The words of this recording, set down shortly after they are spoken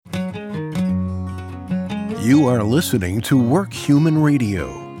You are listening to Work Human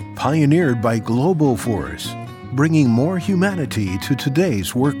Radio, pioneered by Global Force, bringing more humanity to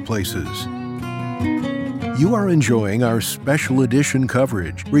today's workplaces. You are enjoying our special edition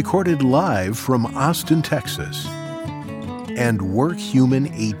coverage, recorded live from Austin, Texas, and Work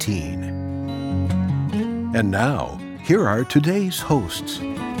Human 18. And now, here are today's hosts.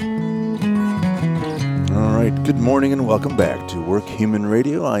 All right, good morning and welcome back to Work Human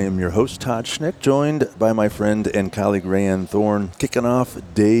Radio. I am your host, Todd Schnick, joined by my friend and colleague, Rayanne Thorne, kicking off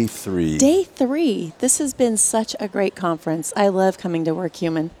day 3. Day 3. This has been such a great conference. I love coming to Work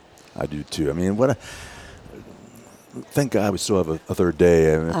Human. I do too. I mean, thank God we still have a third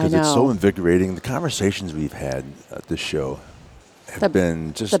day, because it's so invigorating. The conversations we've had at this show have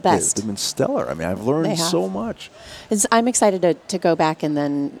been just the best. They've been stellar. I mean, I've learned so much. I'm excited to go back and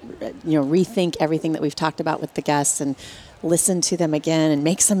then rethink everything that we've talked about with the guests and listen to them again and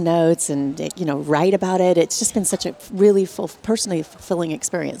make some notes and write about it. It's just been such a really personally fulfilling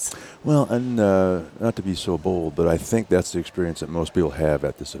experience. Well, and not to be so bold, but I think that's the experience that most people have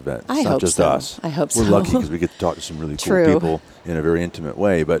at this event. It's I not hope just so. us. I hope so. We're lucky because we get to talk to some really cool people in a very intimate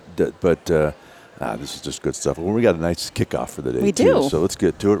way. But this is just good stuff. Well, we got a nice kickoff for the day, we too. do. So let's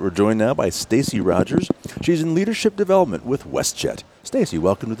get to it. We're joined now by Stacy Rogers. She's in leadership development with WestJet. Stacy,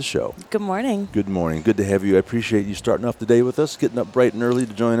 welcome to the show. Good morning. Good morning. Good to have you. I appreciate you starting off the day with us, getting up bright and early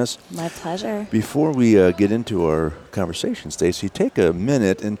to join us. My pleasure. Before we get into our conversation, Stacy, take a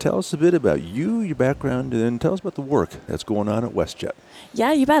minute and tell us a bit about you, your background, and then tell us about the work that's going on at WestJet.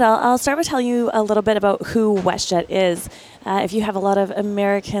 Yeah, you bet. I'll start by telling you a little bit about who WestJet is. If you have a lot of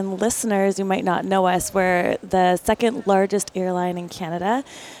American listeners, you might not know us. We're the second largest airline in Canada.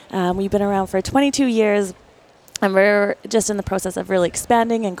 We've been around for 22 years. And we're just in the process of really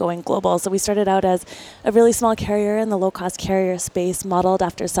expanding and going global. So we started out as a really small carrier in the low-cost carrier space, modeled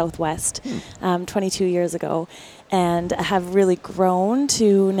after Southwest 22 years ago, and have really grown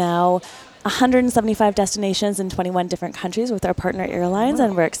to now 175 destinations in 21 different countries with our partner airlines,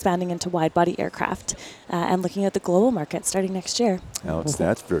 and we're expanding into wide-body aircraft and looking at the global market starting next year. Alex,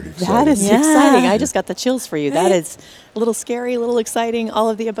 that's very exciting. That is exciting. I just got the chills for you. That is a little scary, a little exciting,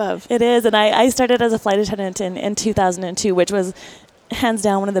 all of the above. It is, and I started as a flight attendant in 2002, which was hands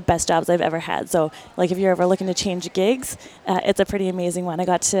down one of the best jobs I've ever had. So if you're ever looking to change gigs, it's a pretty amazing one. I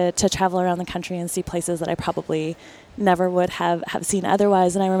got to travel around the country and see places that I probably never would have seen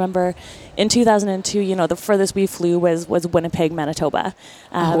otherwise. And I remember in 2002, the furthest we flew was Winnipeg, Manitoba.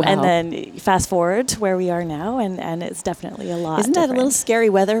 Wow. And then fast forward to where we are now, and it's definitely a lot Isn't that different. a little scary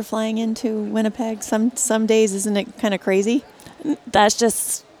weather flying into Winnipeg? Some days, isn't it kind of crazy? That's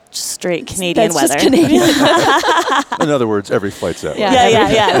just straight Canadian weather. Just Canadian. In other words, every flight's that way.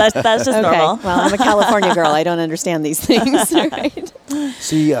 Yeah. That's just okay. normal. Well, I'm a California girl. I don't understand these things. Right?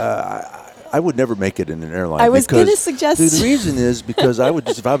 See, I would never make it in an airline. I was going to suggest. The reason is because I would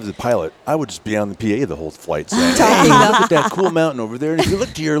just, if I was a pilot, I would just be on the PA the whole flight saying, hey, look at that cool mountain over there. And if you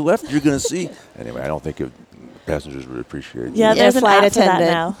look to your left, you're going to see. Anyway, I don't think passengers would appreciate Yeah, that. there's a an flight app for that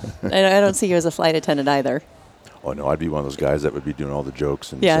attendant. now. I don't see you as a flight attendant either. Oh, no, I'd be one of those guys that would be doing all the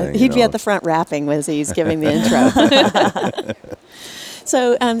jokes and Yeah, saying, he'd be at the front rapping as he's giving the intro.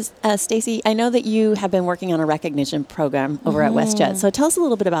 So, Stacy, I know that you have been working on a recognition program over at WestJet. So tell us a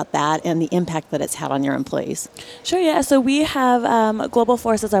little bit about that and the impact that it's had on your employees. Sure, yeah. So we have Global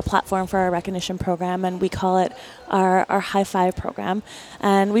Force as our platform for our recognition program, and we call it our High Five program.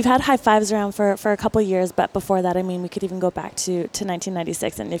 And we've had High Fives around for a couple of years, but before that, we could even go back to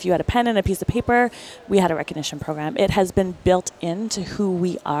 1996. And if you had a pen and a piece of paper, we had a recognition program. It has been built into who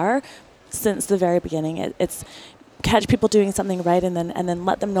we are since the very beginning. It's catch people doing something right and then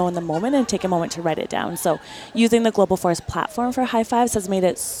let them know in the moment and take a moment to write it down. So using the Global Force platform for High Fives has made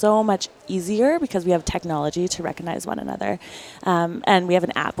it so much easier because we have technology to recognize one another. And we have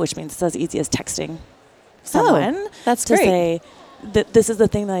an app, which means it's as easy as texting someone that's to great. say, this is the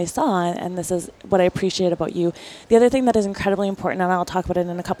thing that I saw and this is what I appreciate about you. The other thing that is incredibly important, and I'll talk about it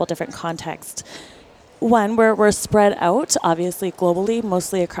in a couple different contexts. One, we're spread out, obviously globally,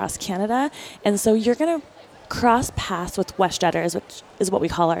 mostly across Canada. And so you're going to cross paths with WestJetters, which is what we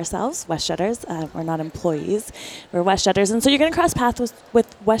call ourselves, WestJetters. We're not employees, we're WestJetters. And so you're going to cross paths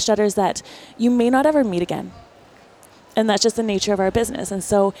with WestJetters that you may not ever meet again. And that's just the nature of our business. And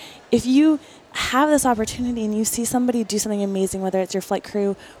so if you have this opportunity and you see somebody do something amazing, whether it's your flight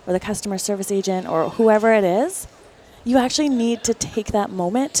crew or the customer service agent or whoever it is, you actually need to take that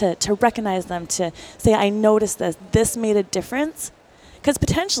moment to recognize them, to say, I noticed this made a difference. Because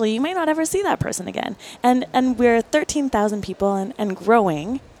potentially you may not ever see that person again. And we're 13,000 people and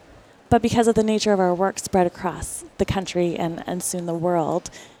growing, but because of the nature of our work spread across the country and soon the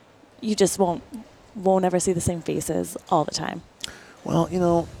world, you just won't won't ever see the same faces all the time. Well,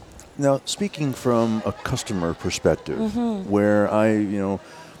 now speaking from a customer perspective, Mm-hmm. where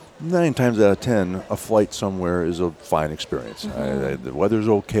 9 times out of 10, a flight somewhere is a fine experience. Mm-hmm. The weather's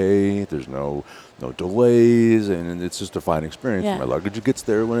okay, there's no delays, and it's just a fine experience. Yeah. My luggage gets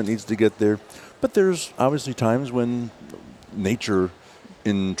there when it needs to get there. But there's obviously times when nature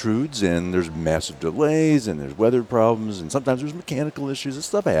intrudes and there's massive delays and there's weather problems and sometimes there's mechanical issues and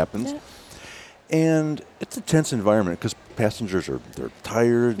stuff happens. Yeah. And it's a tense environment because passengers they're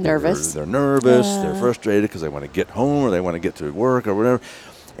tired, Nervous. they're nervous, Yeah. they're frustrated because they want to get home or they want to get to work or whatever.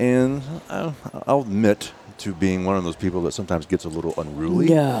 And I'll admit to being one of those people that sometimes gets a little unruly.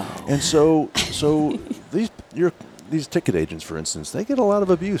 No. And so these ticket agents, for instance, they get a lot of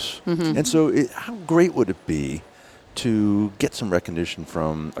abuse. Mm-hmm. And so how great would it be to get some recognition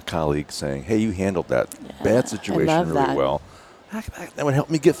from a colleague saying, hey, you handled that bad situation love really that. well. That would help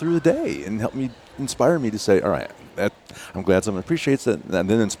me get through the day and help me inspire me to say, all right, I'm glad someone appreciates that, and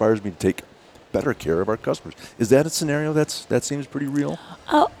then inspires me to take better care of our customers. Is that a scenario that seems pretty real?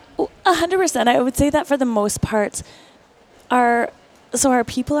 100%. I would say that for the most part, our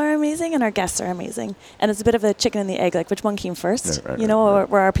people are amazing and our guests are amazing. And it's a bit of a chicken and the egg, like which one came first? Right.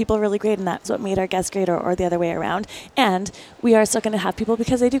 Were our people really great and that's what made our guests great or the other way around? And we are still going to have people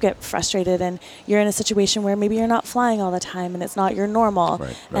because they do get frustrated and you're in a situation where maybe you're not flying all the time and it's not your normal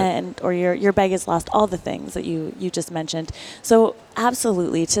Right. or your baggage lost, all the things that you just mentioned. So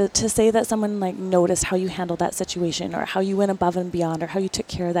absolutely, to say that someone like noticed how you handled that situation or how you went above and beyond or how you took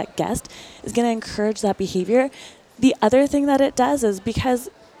care of that guest is going to encourage that behavior. The other thing that it does is because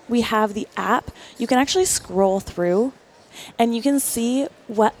we have the app, you can actually scroll through and you can see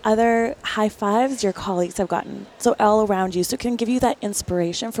what other high fives your colleagues have gotten. So all around you. So it can give you that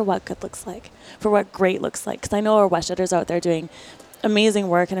inspiration for what good looks like, for what great looks like. Because I know our WestJetters out there doing amazing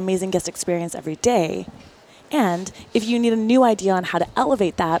work and amazing guest experience every day. And if you need a new idea on how to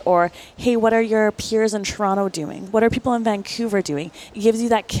elevate that, or, hey, what are your peers in Toronto doing? What are people in Vancouver doing? It gives you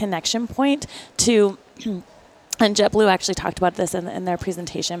that connection point to... And JetBlue actually talked about this in their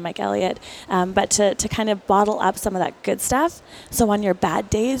presentation, Mike Elliott, but to kind of bottle up some of that good stuff. So on your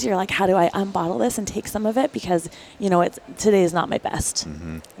bad days, you're like, how do I unbottle this and take some of it? Because, today is not my best.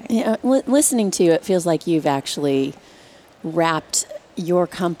 Mm-hmm. Right? Listening to you, it feels like you've actually wrapped your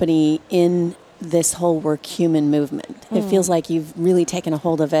company in this whole work human movement. It feels like you've really taken a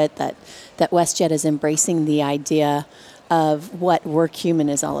hold of it, that WestJet is embracing the idea of what work human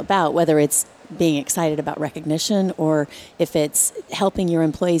is all about, whether it's being excited about recognition or if it's helping your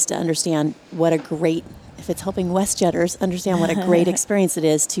employees to understand if it's helping WestJetters understand what a great experience it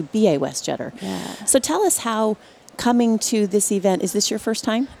is to be a WestJetter. Yeah. So tell us how coming to this event, is this your first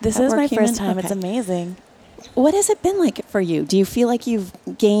time? This at is my Work Human? first time. Okay. It's amazing. What has it been like for you? Do you feel like you've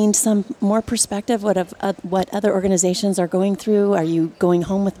gained some more perspective what other organizations are going through? Are you going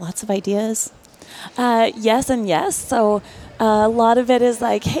home with lots of ideas? Yes and yes. So a lot of it is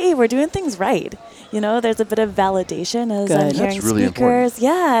like, hey, we're doing things right. There's a bit of validation as I'm Good. hearing That's really speakers.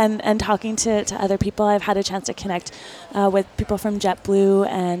 Yeah, and talking to other people. I've had a chance to connect with people from JetBlue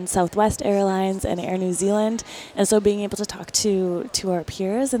and Southwest Airlines and Air New Zealand. And so being able to talk to our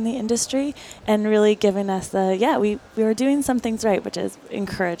peers in the industry and really giving us we were doing some things right, which is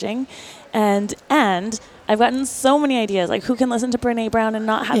encouraging. And I've gotten so many ideas, like who can listen to Brene Brown and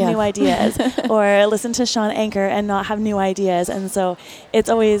not have new ideas, or listen to Sean Anker and not have new ideas. And so it's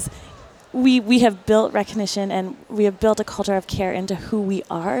always, we have built recognition and we have built a culture of care into who we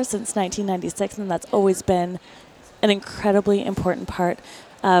are since 1996, and that's always been an incredibly important part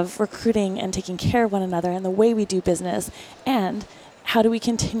of recruiting and taking care of one another and the way we do business. And how do we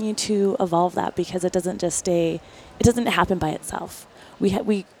continue to evolve that? Because it doesn't happen by itself.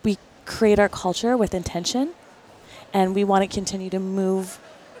 We create our culture with intention, and we want to continue to move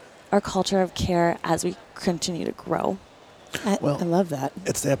our culture of care as we continue to grow. I love that.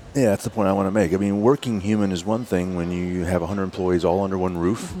 That's the point I want to make. I mean, working human is one thing when you have 100 employees all under one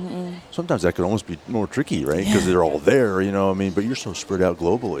roof. Mm-hmm. Sometimes that could almost be more tricky, right? Because they're all there, but you're so spread out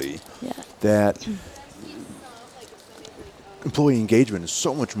globally that employee engagement is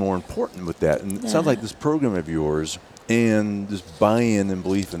so much more important with that. And it sounds like this program of yours and this buy-in and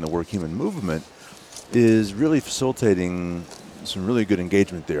belief in the work human movement is really facilitating some really good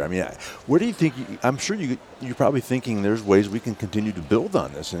engagement there. I mean, where do you think, I'm sure you're probably thinking there's ways we can continue to build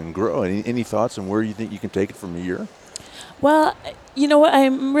on this and grow. Any thoughts on where you think you can take it from here? Well, you know what?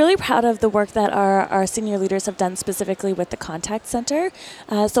 I'm really proud of the work that our senior leaders have done specifically with the contact center.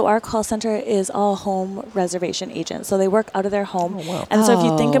 So our call center is all home reservation agents. So they work out of their home. Oh, wow. And so if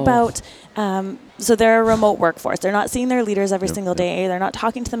you think Oh. about, so they're a remote workforce. They're not seeing their leaders every single day. They're not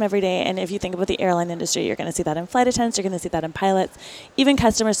talking to them every day. And if you think about the airline industry, you're going to see that in flight attendants. You're going to see that in pilots, even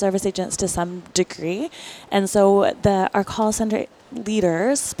customer service agents to some degree. And so our call center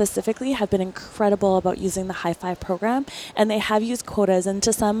leaders specifically have been incredible about using the High Five program, and they have used quotas. And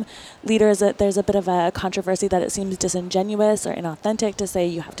to some leaders, there's a bit of a controversy that it seems disingenuous or inauthentic to say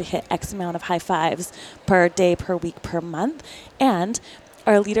you have to hit X amount of high fives per day, per week, per month. And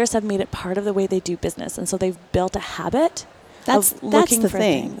our leaders have made it part of the way they do business, and so they've built a habit of looking the for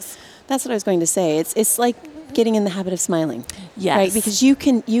thing. things. That's what I was going to say. It's like getting in the habit of smiling. Yes. Right? Because you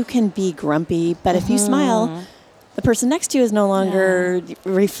can be grumpy, but if you smile, the person next to you is no longer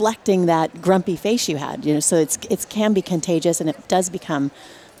reflecting that grumpy face you had. So it can be contagious, and it does become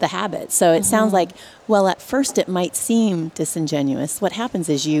the habit. So it sounds like, well, at first it might seem disingenuous. What happens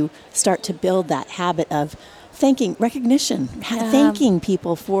is you start to build that habit of recognition, thanking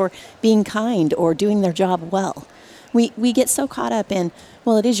people for being kind or doing their job well. We get so caught up in,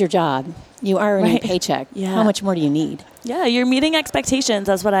 well, it is your job. You are earning a paycheck. Yeah. How much more do you need? Yeah, you're meeting expectations.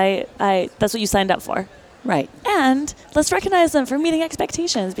 That's what that's what you signed up for. Right. And let's recognize them for meeting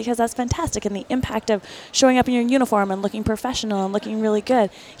expectations, because that's fantastic. And the impact of showing up in your uniform and looking professional and looking really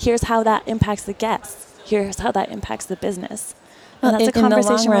good. Here's how that impacts the guests. Here's how that impacts the business. And that's a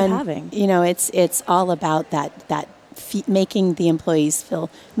conversation we're having. It's all about making the employees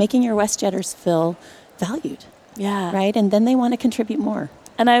making your WestJetters feel valued. Yeah. Right. And then they want to contribute more.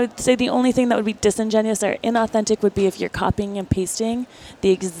 And I would say the only thing that would be disingenuous or inauthentic would be if you're copying and pasting the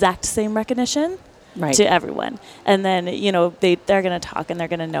exact same recognition to everyone. And then, they're going to talk and they're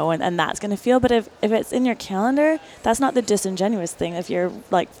going to know, and that's going to feel. But if it's in your calendar, that's not the disingenuous thing. If you're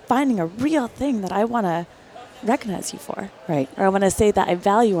finding a real thing that I want to recognize you for. Right. Or I want to say that I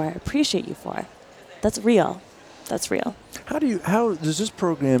value or I appreciate you for. That's real. That's real. How does this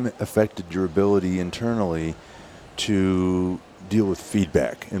program affected your ability internally to deal with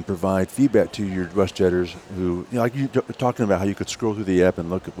feedback and provide feedback to your WestJetters who, like you talking about how you could scroll through the app and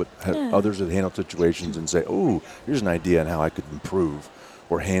look at what others have handled situations and say, oh, here's an idea on how I could improve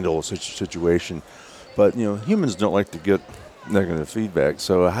or handle such a situation. But, humans don't like to get negative feedback.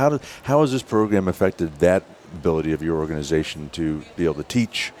 So how has this program affected that ability of your organization to be able to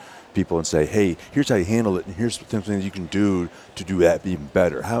teach people and say, hey, here's how you handle it, and here's things you can do to do that even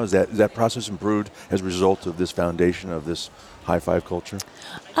better? How is that process improved as a result of this foundation of this High Five culture?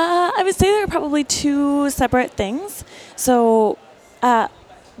 I would say there are probably two separate things. So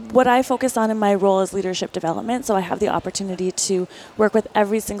what I focus on in my role is leadership development. So I have the opportunity to work with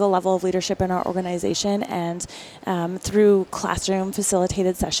every single level of leadership in our organization, and through classroom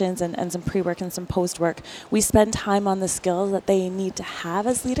facilitated sessions and some pre-work and some post-work, we spend time on the skills that they need to have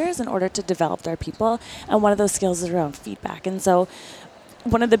as leaders in order to develop their people. And one of those skills is around feedback. And so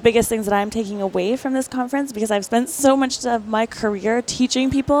one of the biggest things that I'm taking away from this conference, because I've spent so much of my career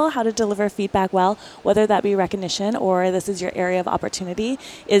teaching people how to deliver feedback well, whether that be recognition or this is your area of opportunity,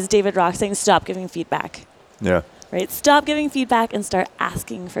 is David Rock saying, stop giving feedback. Yeah. Right? Stop giving feedback and start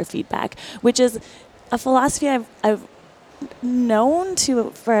asking for feedback, which is a philosophy I've known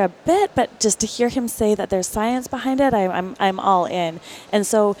for a bit, but just to hear him say that there's science behind it, I'm all in. And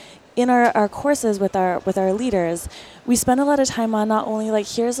so in our courses with our leaders, we spend a lot of time on not only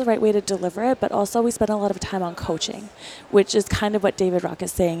here's the right way to deliver it, but also we spend a lot of time on coaching, which is kind of what David Rock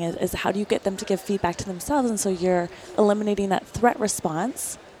is saying is how do you get them to give feedback to themselves? And so you're eliminating that threat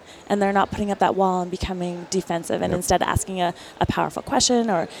response, and they're not putting up that wall and becoming defensive, and instead asking a powerful question,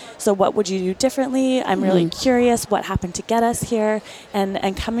 or so what would you do differently? I'm really curious what happened to get us here,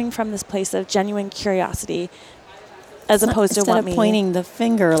 and coming from this place of genuine curiosity, as opposed to instead of pointing the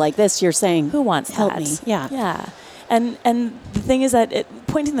finger like this, you're saying, who wants help that? me? Yeah. Yeah. And the thing is that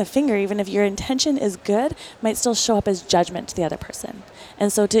pointing the finger, even if your intention is good, might still show up as judgment to the other person.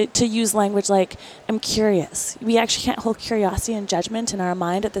 And so to use language like, I'm curious, we actually can't hold curiosity and judgment in our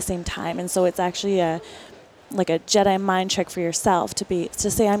mind at the same time. And so it's actually a Jedi mind trick for yourself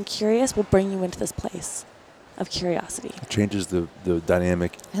to say, I'm curious, will bring you into this place of curiosity. It changes the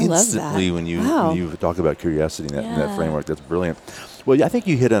dynamic I love instantly that. when you Wow. when you talk about curiosity in that framework. That's brilliant. Well, yeah, I think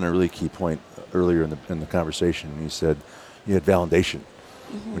you hit on a really key point earlier in the conversation. You said you had validation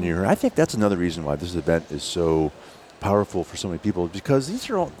when you heard. I think that's another reason why this event is so powerful for so many people, because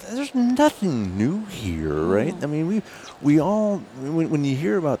there's nothing new here, right? I mean, we all when you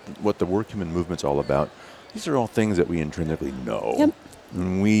hear about what the Work Human Movement's all about, these are all things that we intrinsically know. Yep.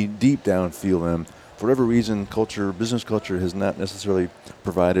 And we deep down feel them for whatever reason, business culture has not necessarily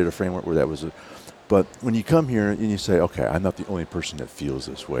provided a framework where that was but when you come here and you say, okay, I'm not the only person that feels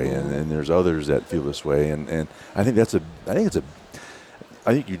this way, and there's others that feel this way, and I think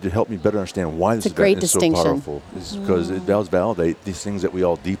I think you did help me better understand why this event is so powerful. Is because it does validate these things that we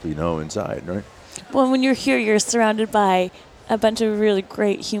all deeply know inside, right? Well, when you're here, you're surrounded by a bunch of really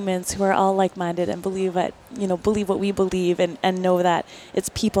great humans who are all like-minded and believe what we believe, and know that it's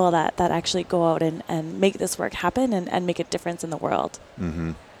people that actually go out and make this work happen and make a difference in the world.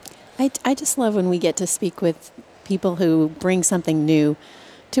 Mm-hmm. I just love when we get to speak with people who bring something new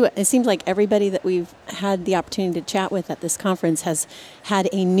to it. It seems like everybody that we've had the opportunity to chat with at this conference has had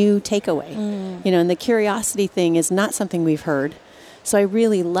a new takeaway. And the curiosity thing is not something we've heard. So I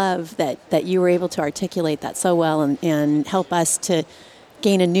really love that you were able to articulate that so well and help us to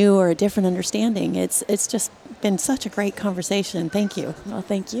gain a new or a different understanding. It's just been such a great conversation. Thank you. Well,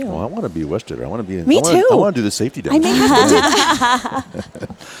 thank you. Well, I want to be a WestJetter. I want to be. Me too. I want to do the safety dance. I may have to do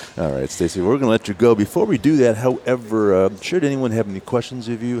that. All right, Stacy, we're going to let you go. Before we do that, however, should anyone have any questions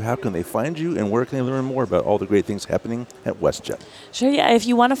of you, how can they find you, and where can they learn more about all the great things happening at WestJet? Sure, yeah. If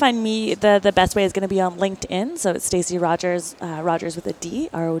you want to find me, the best way is going to be on LinkedIn. So it's Stacy Rogers, Rogers with a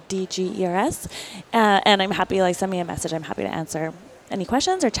D, Rodgers. And I'm happy, send me a message. I'm happy to answer any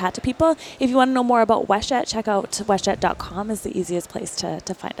questions or chat to people. If you want to know more about WestJet, check out westjet.com is the easiest place to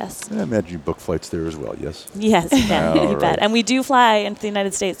find us. I imagine you book flights there as well, yes? Yes, you can. You right. bet. And we do fly into the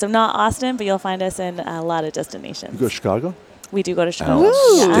United States. So not Austin, but you'll find us in a lot of destinations. You go to Chicago? We do go to Chicago.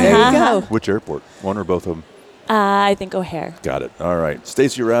 Ooh, there you go. Which airport? One or both of them? I think O'Hare. Got it. All right.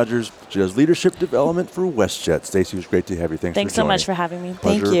 Stacy Rogers, she does leadership development for WestJet. Stacy, it was great to have you. Thanks so for joining. much for having me.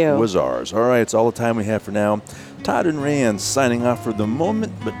 Pleasure Thank you. was ours. All right, it's all the time we have for now. Todd and Rand signing off for the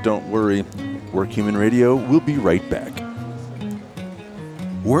moment, but don't worry. Work Human Radio will be right back.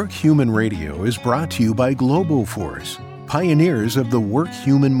 Work Human Radio is brought to you by Global Force, pioneers of the Work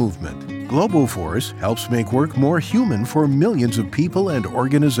Human movement. Global Force helps make work more human for millions of people and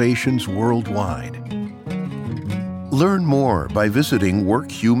organizations worldwide. Learn more by visiting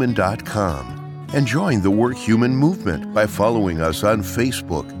workhuman.com and join the Work Human movement by following us on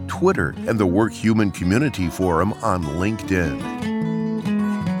Facebook, Twitter, and the Work Human Community Forum on LinkedIn.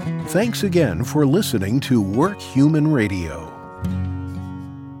 Thanks again for listening to Work Human Radio.